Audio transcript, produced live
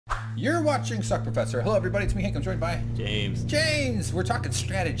You're watching Suck Professor. Hello everybody, it's me Hank. I'm joined by James. James! We're talking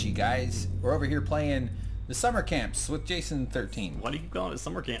strategy, guys. We're over here playing the summer camps with Jason 13. Why do you keep calling it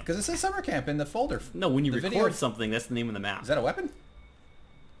summer camp? Because it says summer camp in the folder. No, when you record video something, that's the name of the map. Is that a weapon?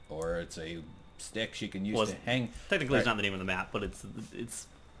 Or it's a stick she can use to hang? Technically, it's not the name of the map, but it's just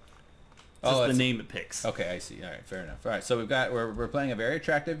the name it picks. Okay, I see. All right, fair enough. All right, so we're playing a very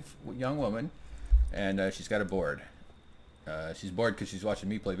attractive young woman, and she's got a board. She's bored because she's watching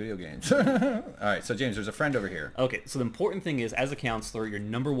me play video games. All right, so James, there's a friend over here. Okay, so the important thing is, as a counselor, your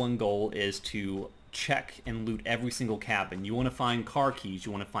 #1 goal is to check and loot every single cabin. You want to find car keys,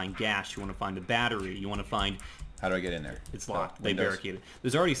 you want to find gas, you want to find a battery, you want to find... How do I get in there? It's locked. They barricaded.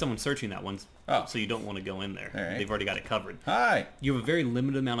 There's already someone searching that one, so you don't want to go in there. All right. They've already got it covered. Hi. You have a very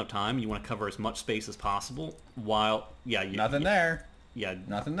limited amount of time. You want to cover as much space as possible while... Nothing there. Yeah.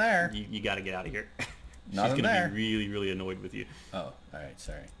 Nothing there. You got to get out of here. She's Nothing gonna there. be really, really annoyed with you. Oh, all right,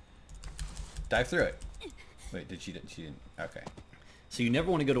 sorry. Dive through it. Wait, she didn't. Okay. So you never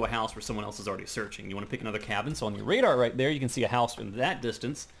want to go to a house where someone else is already searching. You want to pick another cabin. So on your radar right there, you can see a house in that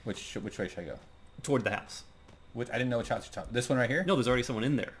distance. Which way should I go? Toward the house. I didn't know which house you're talking. This one right here? No, there's already someone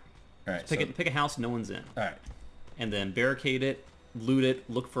in there. All right. So pick a house no one's in. All right. And then barricade it, loot it,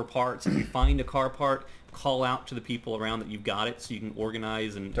 look for parts. If you find a car part, call out to the people around that you've got it so you can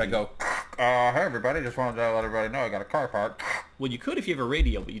organize and... Do I go, hey everybody, just wanted to let everybody know I got a car part. Well, you could if you have a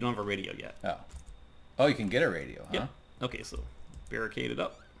radio, but you don't have a radio yet. Oh. Oh, you can get a radio, huh? Yeah. Okay, so barricade it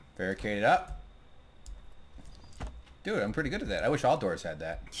up. Barricade it up. Dude, I'm pretty good at that. I wish all doors had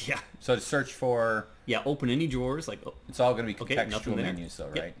that. Yeah. So to search for... Yeah, open any drawers. It's all going to be contextual nothing there. menus though,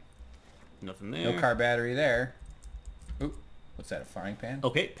 right? Yep. Nothing there. No car battery there. Oop. What's that, a frying pan?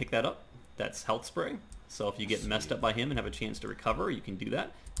 Okay, pick that up. That's health spray. So if you get messed up by him and have a chance to recover, you can do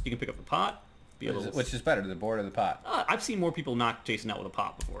that. You can pick up the pot. Which is better, the board or the pot? I've seen more people knock Jason out with a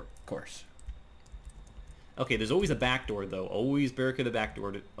pot before. Of course. Okay, there's always a back door though. Always barricade the back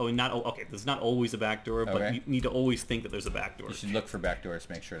door. Okay, there's not always a back door, but you need to always think that there's a back door. You should look for back doors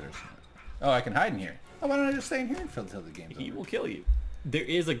to make sure there's... Oh, I can hide in here. Oh, why don't I just stay in here until the game's over? He will kill you. There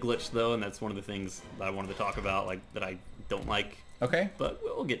is a glitch though, and that's one of the things that I wanted to talk about, that I don't like. Okay. But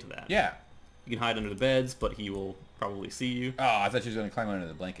we'll get to that. Yeah. You can hide under the beds, but he will probably see you. Oh, I thought you was going to climb under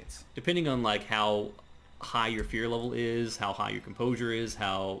the blankets. Depending on how high your fear level is, how high your composure is,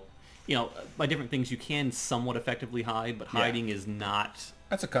 how... by different things you can somewhat effectively hide, but hiding is not...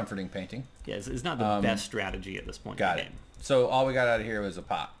 That's a comforting painting. Yeah, it's not the best strategy at this point in the game. So all we got out of here was a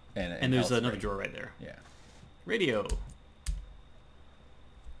pot. And there's another drawer right there. Yeah. Radio.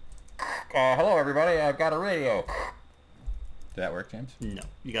 Hello everybody, I've got a radio. Did that work, James? No.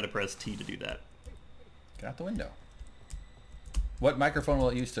 You got to press T to do that. Get out the window. What microphone will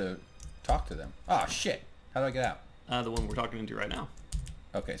it use to talk to them? Oh, shit. How do I get out? The one we're talking into right now.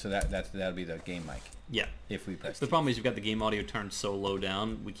 Okay, so that'll be the game mic. Yeah. If we press The problem is you've got the game audio turned so low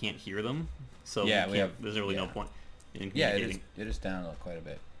down, we can't hear them. So there's really no point in communicating. It is down quite a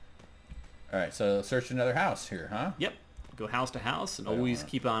bit. All right, so search another house here, huh? Yep. Go house to house and always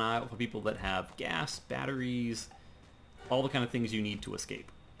keep an eye out for people that have gas, batteries, all the kind of things you need to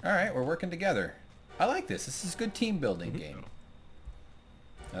escape. All right, we're working together. I like this. This is a good team building game.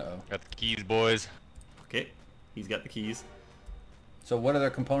 Uh-oh. Got the keys, boys. Okay. He's got the keys. So what other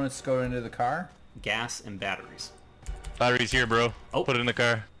components go into the car? Gas and batteries. Batteries here, bro. Oh. Put it in the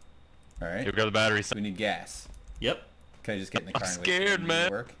car. All right. Here, grab the batteries. We need gas. Yep. Can I just get in the car I'm and scared,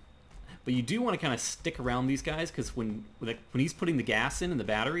 man. Work? But you do want to kind of stick around these guys, because when he's putting the gas in and the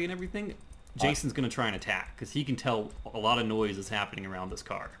battery and everything, Jason's going to try and attack, because he can tell a lot of noise is happening around this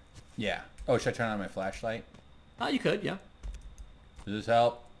car. Yeah. Oh, should I turn on my flashlight? You could, yeah. Does this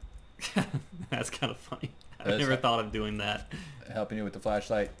help? That's kind of funny. I've never thought of doing that. Helping you with the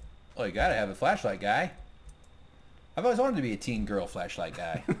flashlight. Oh, you gotta have a flashlight guy. I've always wanted to be a teen girl flashlight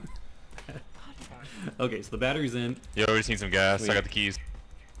guy. Okay, so the battery's in. You already seen some gas. Sweet. I got the keys.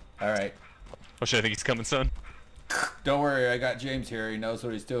 All right. Oh shit, I think he's coming, son. Don't worry, I got James here. He knows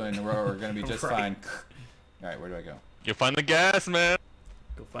what he's doing. We're gonna be just fine. All right, where do I go? You'll find the gas, man.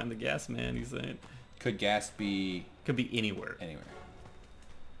 Go find the gas man, he's saying. Could gas be... Could be anywhere. Anywhere.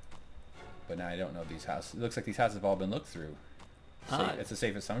 But now I don't know these houses. It looks like these houses have all been looked through. So it's a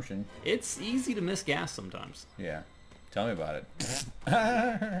safe assumption. It's easy to miss gas sometimes. Yeah. Tell me about it.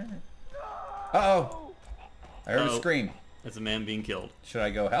 Uh-oh. I heard a scream. It's a man being killed. Should I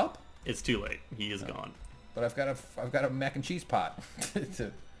go help? It's too late. He is gone. But I've got a mac and cheese pot.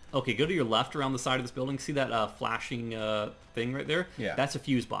 Okay, go to your left around the side of this building. See that flashing thing right there? Yeah. That's a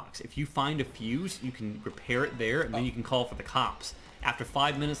fuse box. If you find a fuse, you can repair it there, and then you can call for the cops. After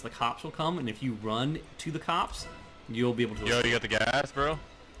 5 minutes, the cops will come, and if you run to the cops, you'll be able to... Yo, you got the gas, bro?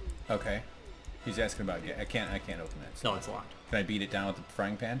 Okay. He's asking about. Yeah, I can't open that. So No, it's locked. can I beat it down with the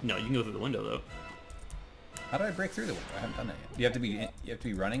frying pan? No, you can go through the window though. How do I break through the window? I haven't done that yet. You have to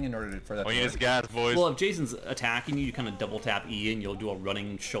be running in order for that. Oh, to you work? just gas, boys. Well, if Jason's attacking you, you kind of double tap E and you'll do a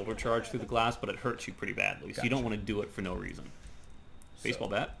running shoulder charge through the glass, but it hurts you pretty badly. So you don't want to do it for no reason. Baseball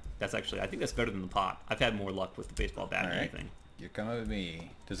bat? That's actually, I think that's better than the pot. I've had more luck with the baseball bat than anything. You're coming with me.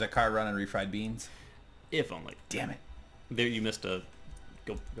 Does that car run on refried beans? If only. Damn it. There, you missed a...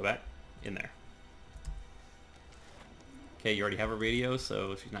 Go back. In there. Okay, you already have a radio,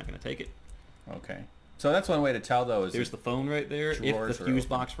 so she's not going to take it. Okay. So that's one way to tell, though, is There's the phone right there. If drawers the are fuse open.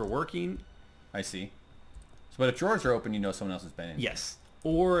 box were working, I see. So, but if drawers are open, you know someone else has been in. yes.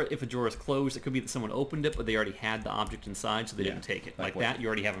 Or if a drawer is closed, it could be that someone opened it, but they already had the object inside, so they Yeah, didn't take it. like Like what- that, you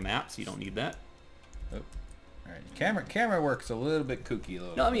already have a map, so you don't need that. Oh. All right. Camera works a little bit kooky. A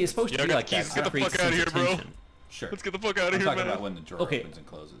little No, I mean, it's supposed Yeah, to I be got like that. keys. so Get it the creates fuck a outta sense of here, bro. tension. Sure. Let's get the fuck out of I'm here, talking man. about when the drawer Okay. opens and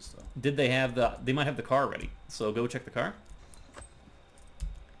closes, though. Did they have the... They might have the car ready, so go check the car.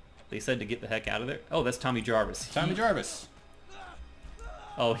 They said to get the heck out of there. Oh, that's Tommy Jarvis. Tommy Jarvis.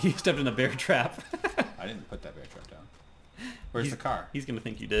 Oh, he stepped in a bear trap. I didn't put that bear trap down. Where's He's- the car? He's going to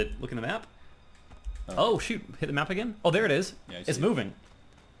think you did. Look in the map. Oh, shoot. Hit the map again? Oh, there it is. Yeah, I it's see it. moving.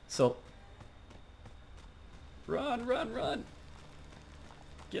 So... Run, run, run.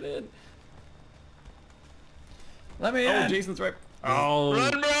 Get in. Let me Oh, in. Jason's right. Oh.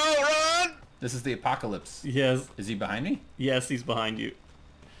 Run, bro, run! This is the apocalypse. Yes. Is he behind me? Yes, he's behind you.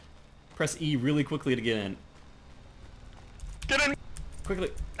 Press E really quickly to get in. Get in! Quickly.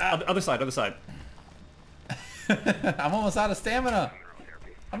 Other side, other side. I'm almost out of stamina.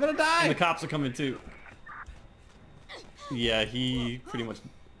 I'm gonna die. And the cops are coming too. Yeah, he pretty much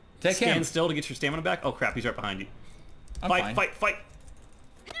Take him. stands still to get your stamina back. Oh crap, he's right behind you. I'm Fight, fine. fight, fight!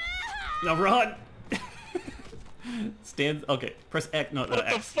 Now run! Stand. Okay, press X. No, What the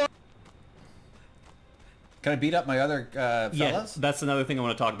X. fuck? Can I beat up my other Yeah, fellas? that's another thing I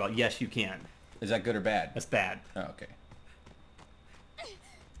want to talk about. Yes, you can. Is that good or bad? That's bad. Oh, okay.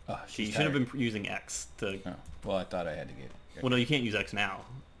 Oh, You she's should have tired. been using X to. Oh, well, I thought I had to get. Well, no, you can't use X now.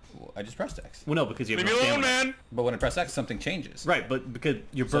 Well, I just pressed X. Well, no, because you have Leave no me alone, stamina. man! But when I press X, something changes. Right, but because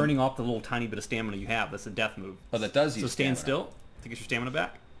you're burning off the little tiny bit of stamina you have, that's a death move. Oh, that does So use stand stamina. still to get your stamina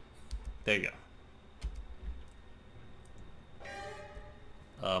back. There you go.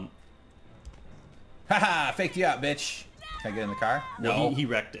 Haha! Faked you out, bitch. Can I get in the car? Well, he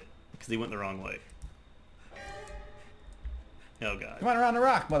wrecked it because he went the wrong way. Oh god. Come on around the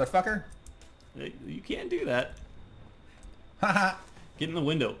rock, motherfucker. You can't do that. Haha! Get in the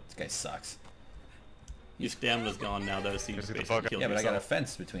window. This guy sucks. Your stamina's gone now though, so you Just get the basically fuck out. killed Yeah, but I got a yourself.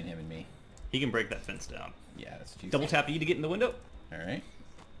 fence between him and me. He can break that fence down. Yeah, that's juicy. Double tap E to get in the window. All right.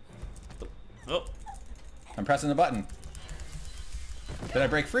 Oh, I'm pressing the button. Did I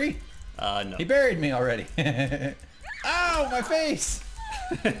break free? no. He buried me already. Ow, my face!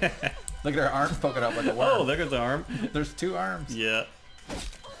 Look at her arms poking up like a worm. Oh, there goes the arm. There's two arms. Yeah.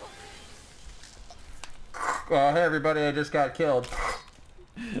 Oh, hey everybody, I just got killed.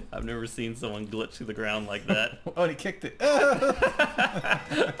 I've never seen someone glitch through the ground like that. Oh, and he kicked it.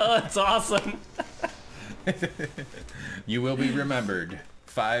 Oh, that's awesome. You will be remembered.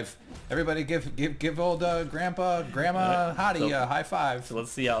 5. Everybody give old grandma Hottie So- a high five. So let's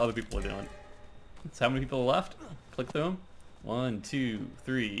see how other people are doing. So how many people are left? Click through them. 1, 2,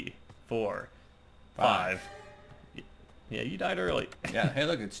 3, 4, 5. Yeah, you died early. Yeah, hey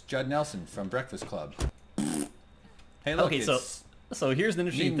look, it's Judd Nelson from Breakfast Club. Hey look, Okay, it's so here's the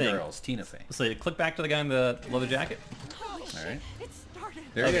interesting Mean thing. Girls, Tina Fey. So you click back to the guy in the leather jacket. Holy shit, right. it started.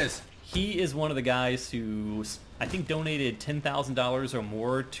 There Okay. he is. He is one of the guys who I think donated $10,000 or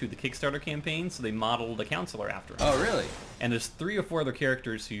more to the Kickstarter campaign, so they modeled a counselor after him. Oh, really? And there's 3 or 4 other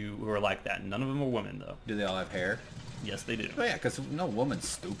characters who are like that. None of them are women, though. Do they all have hair? Yes, they do. Oh yeah, because no woman's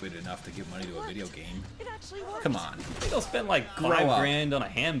stupid enough to give money to a video game. It actually worked. Come on. They'll spend like Grow $5 up. grand on a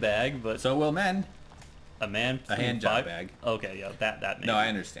handbag, but So will men. a man A hand job five? bag. Okay, yeah, that maybe. No, I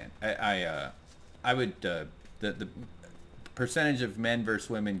understand. I would the percentage of men versus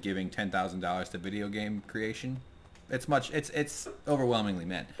women giving $10,000 to video game creation. It's overwhelmingly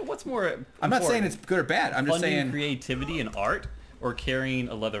men. But what's more? I'm not saying important, it's good or bad. I'm just funding saying creativity and art, or carrying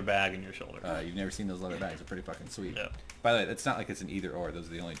a leather bag on your shoulder. you've never seen those leather bags. They're pretty fucking sweet. Yeah. By the way, it's not like it's an either or. Those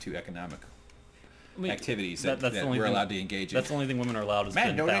are the only two economic I mean, activities that's that the only we're thing- allowed to engage in. That's the only thing women are allowed to Men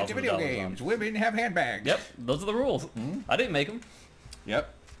spend donate thousands to of video dollars games. on. Women have handbags. Yep, those are the rules. I didn't make them.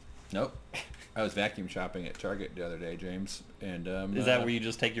 Yep. Nope. I was vacuum shopping at Target the other day, James, and Is that where you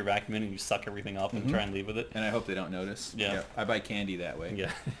just take your vacuum in and you suck everything up and try and leave with it? And I hope they don't notice. Yeah. Yep. I buy candy that way.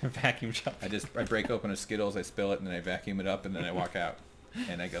 Yeah, vacuum shop. I break open a Skittles, I spill it, and then I vacuum it up, and then I walk out.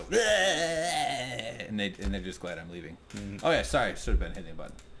 and I go, and they're just glad I'm leaving. Oh yeah, sorry, should have been hitting a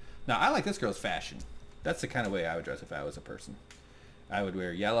button. Now I like this girl's fashion. That's the kind of way I would dress if I was a person. I would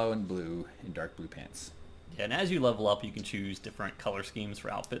wear yellow and blue and dark blue pants. Yeah, and as you level up, you can choose different color schemes for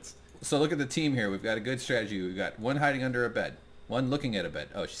outfits. So look at the team here. We've got a good strategy. We've got one hiding under a bed, one looking at a bed.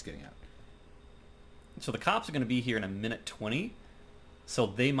 Oh, she's getting out. So the cops are going to be here in a minute 20, so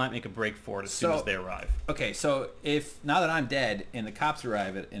they might make a break for it as soon as they arrive. Okay, so if now that I'm dead and the cops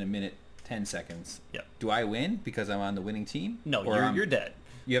arrive in a minute 10 seconds, Yep. do I win because I'm on the winning team? No, Or you're dead.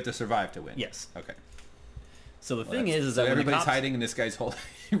 You have to survive to win. Yes. Okay. So the Well, thing that's- is so that when the everybody's cops, hiding and this guy's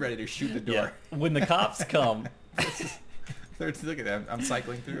ready to shoot the door. when the cops come, Look at that. I'm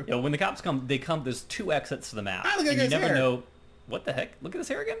cycling through. when the cops come, there's 2 exits to the map. Ah, look at and you his never hair. know what the heck. Look at his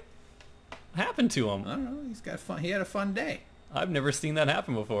hair again. What happened to him? I don't know. He's got fun. He had a fun day. I've never seen that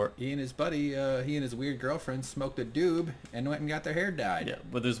happen before. He and his buddy, he and his weird girlfriend smoked a doob and went and got their hair dyed. Yeah,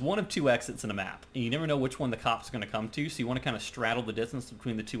 but there's one of 2 exits in a map, and you never know which one the cops are going to come to, so you want to kind of straddle the distance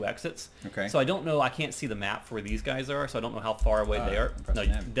between the 2 exits. Okay. So I don't know, I can't see the map for where these guys are, so I don't know how far away they are. press No, an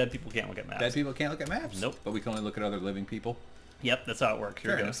M. dead people can't look at maps. Dead people can't look at maps? Nope. But we can only look at other living people? Yep, that's how it works.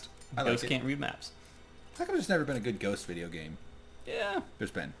 You're a Fair ghost. enough. I like Ghosts it. can't read maps. How come there's never been a good ghost video game? Yeah.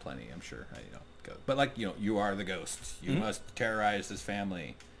 There's been plenty, I'm sure. But like, you are the ghost. You must terrorize this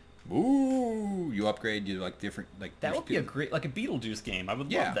family. Ooh, you upgrade, you like different, like... That there's would be a people- great, like a Beetlejuice game. I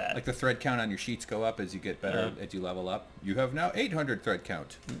would Yeah, love that. like the thread count on your sheets go up as you get better, as you level up. You have now 800 thread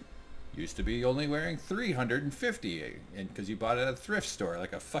count. Used to be only wearing 350, and because you bought it at a thrift store,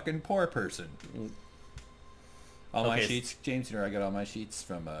 like a fucking poor person. All my Okay, sheets, James, I got all my sheets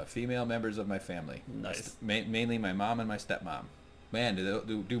from female members of my family. Nice. Mainly my mom and my stepmom. Man,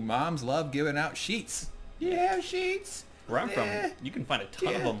 do moms love giving out sheets? Yeah, sheets. Where I'm Yeah. from, you can find a ton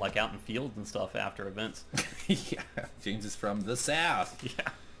of Yeah. them like out in fields and stuff after events. Yeah, James is from the South. Yeah.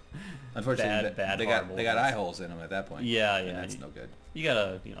 Unfortunately, Bad, they horrible got ones. eye holes in them at that point. Yeah, and yeah. that's no good. You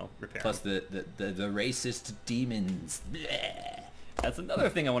gotta, repair Plus them. the racist demons. Bleh. That's another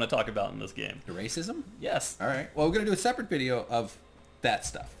thing I want to talk about in this game. The racism? Yes. All right. Well, we're gonna do a separate video of that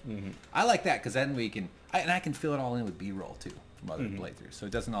stuff. I like that because then we can, I can fill it all in with B-roll too from other playthroughs, so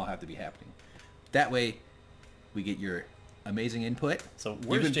it doesn't all have to be happening. That way, we get your amazing input. So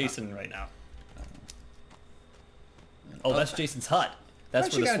where's Even- Jason right now? Oh, that's Jason's hut.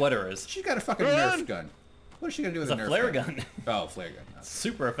 That's Oh, where the sweater is. She's got a fucking Nerf gun. What is she gonna do with It's a a Nerf flare gun? gun. Oh, flare gun. No.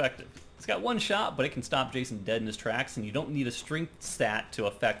 Super effective. It's got 1 shot, but it can stop Jason dead in his tracks, and you don't need a strength stat to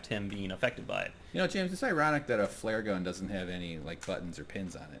affect him being affected by it. You know, James, it's ironic that a flare gun doesn't have any like buttons or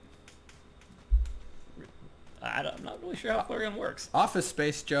pins on it. I'm not really sure how flare gun works. Office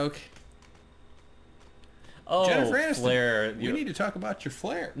Space joke. Oh, Jennifer Aniston. flare. We need to talk about your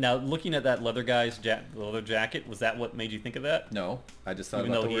flare. Now, looking at that leather guy's leather jacket, was that what made you think of that? No, I just thought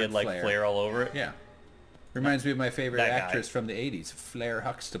Even about though the he word had like flare all over it? Yeah. Reminds me of my favorite That guy. actress from the 80s, Flair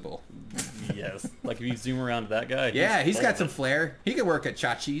Huxtable. Yes. Like if you zoom around to that guy. Yeah, he's full got of some it. flair. He could work at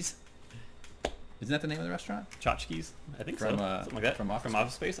Chachi's. Isn't that the name of the restaurant? Tchotchkes? I think From, so. Something like that. from Office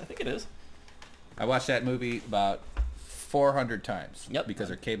Office Space? I think it is. I watched that movie about 400 times. Yep. Because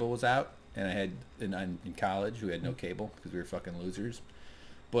our cable was out, and I had in college we had no cable because we were fucking losers.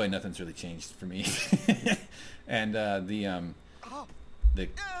 Boy, nothing's really changed for me. And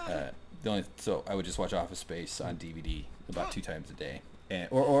so I would just watch Office Space on DVD about 2 times a day, and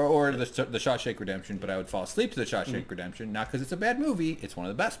or the Shawshank Redemption. But I would fall asleep to the Shawshank Redemption, not because it's a bad movie, it's one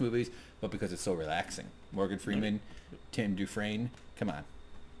of the best movies, but because it's so relaxing. Morgan Freeman, Tim Dufresne, come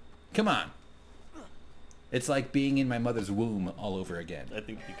on. It's like being in my mother's womb all over again. I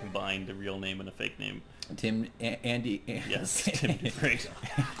think you combined a real name and a fake name. Andy. Yes, Tim Dufresne.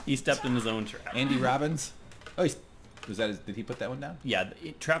 He stepped in his own trap. Andy Robbins. Oh, did he put that one down? Yeah,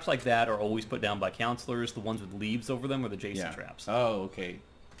 traps like that are always put down by counselors. The ones with leaves over them are the Jason Yeah. traps. Oh, okay.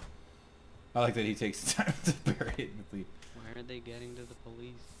 I like that he takes time to bury it with leaf. Why are they getting to the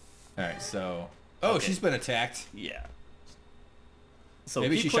police? All right, so. Oh, Okay. she's been attacked. Yeah. So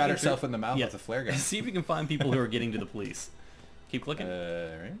Maybe keep she shot clicking herself through- in the mouth Yeah. with a flare gun. See if you can find people who are getting to the police. Keep clicking.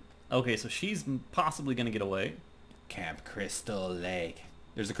 Right. Okay, so she's possibly going to get away. Camp Crystal Lake.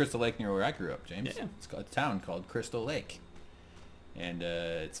 There's a Crystal Lake near where I grew up, James. Yeah. It's called a town called Crystal Lake. And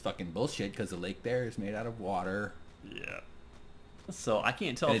it's fucking bullshit because the lake there is made out of water. Yeah. So I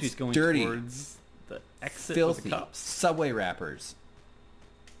can't tell And if she's it's going dirty. towards the exit Filthy. of the cops. Subway wrappers.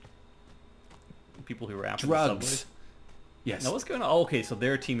 People who rap Drugs. in the subways. Yes. Now what's going on? Oh, okay, so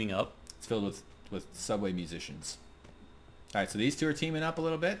they're teaming up. It's filled with subway musicians. All right, so these two are teaming up a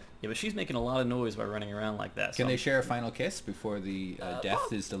little bit. Yeah, but she's making a lot of noise by running around like that. Can they share a final kiss before the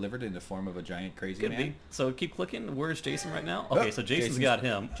death is delivered in the form of a giant crazy Could man? be. So keep clicking. Where's Jason right now? Okay, so Jason's got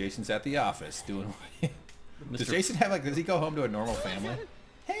him. Jason's at the office doing. Does Mr. Jason have like? Does he go home to a normal family?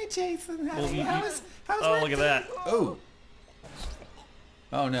 Hey, Jason. How's Oh, look at that. Oh.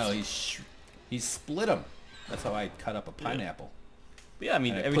 Oh no, he's split him. That's how I cut up a pineapple. But yeah, I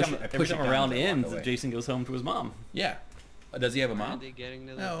mean, And I every push time it- I every push time it a down round as I walk ends, away. Jason goes home to his mom. Yeah. Does he have a Why are mom? they getting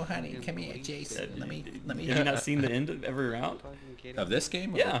to the No, honey, fucking come here, police? Jason. Let me. Have you not seen the end of every round? Fucking kidding Of this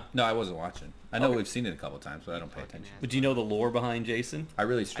game? Yeah. No, I wasn't watching. I know Okay. we've seen it a couple times, but I don't pay Fucking attention. ass. But do you know the lore behind Jason? I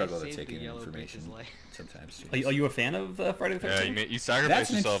really struggle I to saved take the in yellow information bitch's life. sometimes. Are you a fan of Friday the 13th? Yeah, you That's sacrificed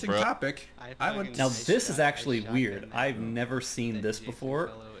an yourself, interesting bro. topic. I would. Now I this is shot- I actually shotgunned weird. that I've girl. never seen That this Jason before.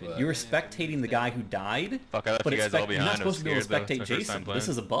 fellow What? You're spectating the guy who died, Fuck, I left but you guys all you're not behind. I was supposed to be able to scared, though. spectate It's my first Jason. time playing. This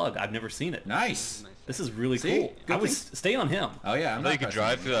is a bug. I've never seen it. Nice. This is really See? cool. Good I would thing. stay on him. Oh yeah, I'm I thought not you could pressing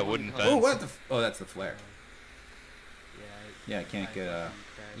drive it. through that wooden fence. Oh, what the? Oh, that's the flare. Yeah, Yeah, I can't get. fucking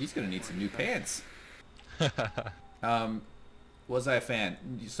He's gonna need some new crashed. pants. Was I a fan?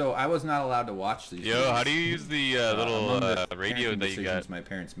 So I was not allowed to watch these. Yo, movies. how do you use the Among little the radio parenting that you decisions got? my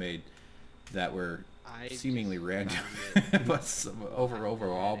parents made that were I seemingly just random, found it. but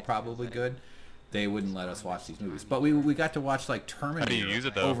overall probably good. They wouldn't let us watch these movies, but we got to watch like Terminator How do you use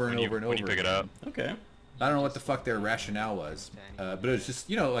it though? over and when you, over and when over you pick it again. up? Okay. I don't know what the fuck their rationale was, but it was just,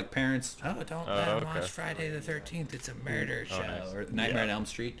 you know, like parents, oh, don't let them okay. watch Friday the 13th, it's a murder show, nice. or Nightmare on Elm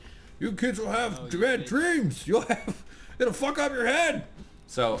Street. You kids will have you bad did. dreams, it'll fuck up your head.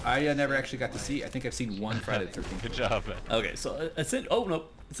 So I never actually got to see, I think I've seen one Friday the 13th. Good job, man. Okay, so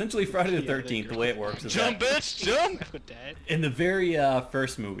essentially Friday the 13th, the way it works is Jump, that bitch! Jump! Dad. in the very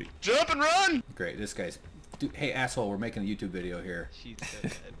first movie, Jump and run! Great, this guy's, dude, hey asshole, we're making a YouTube video here. She's so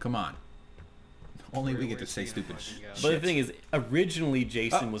dead. Come on. Only we get to Where's say she gonna stupid fucking go? shit. but the thing is, originally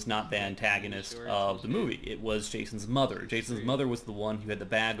Jason Oh. was not the antagonist of the movie. It was Jason's mother. Jason's mother was the one who had the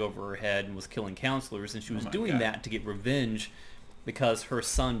bag over her head and was killing counselors, and she was my doing God. that to get revenge because her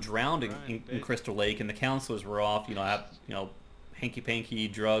son drowned in Crystal Lake, and the counselors were off, hanky-panky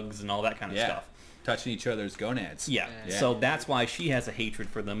drugs and all that kind of Yeah, stuff. touching each other's gonads. Yeah. Yeah. So that's why she has a hatred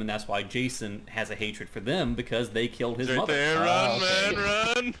for them, and that's why Jason has a hatred for them, because they killed his Right mother. there, Oh, run, okay.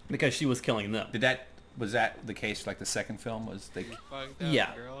 man, run! Because she was killing them. Was that the case for like the second film? Was they? Fucked up,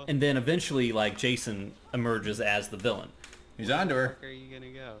 Yeah. girl. And then eventually, like, Jason emerges as the villain. He's onto her. Where are you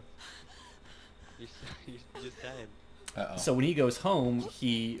gonna go? You just died. Uh-oh. So when he goes home,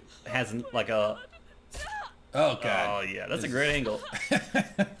 he has like a... Oh Oh, god. yeah, that's a great angle.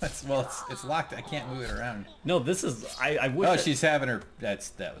 It's locked. I can't move it around. No, this is... I wish... Oh, that- she's having her. That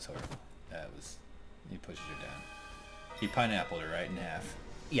was horrible. He pushes her down. He pineappled her right in half.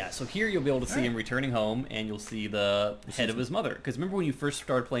 Yeah, so here you'll be able to see him returning home, and you'll see the head of his mother. Because remember when you first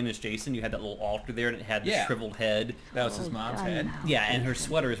started playing as Jason, you had that little altar there, and it had the Yeah. shriveled head. That was his mom's head. Yeah, and her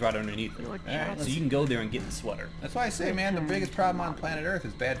sweater is right underneath it. Alright, So you can go there and get the sweater. that's why I say, man, the biggest problem on planet Earth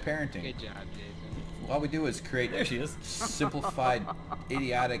is bad parenting. Good job, Jason. All we do is create There she is. simplified,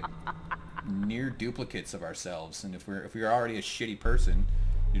 idiotic, near duplicates of ourselves. And if we're already a shitty person,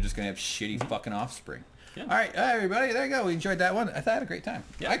 you're just gonna have shitty fucking offspring. Yeah. All right, everybody, there you go. We enjoyed that one. I thought I had a great time.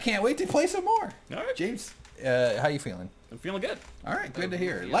 Yeah. I can't wait to play some more. All right. James, how you feeling? I'm feeling good. All right, good to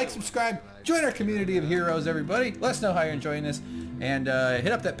hear. Like, subscribe, join our community of heroes, everybody. Let us know how you're enjoying this, and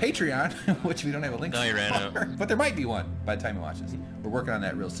hit up that Patreon, which we don't have a link No, you ran out. for, but there might be one by the time you watch this. We're working on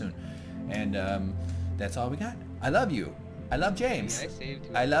that real soon, and that's all we got. I love you. I love James. I saved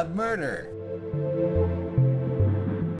you. I love murder.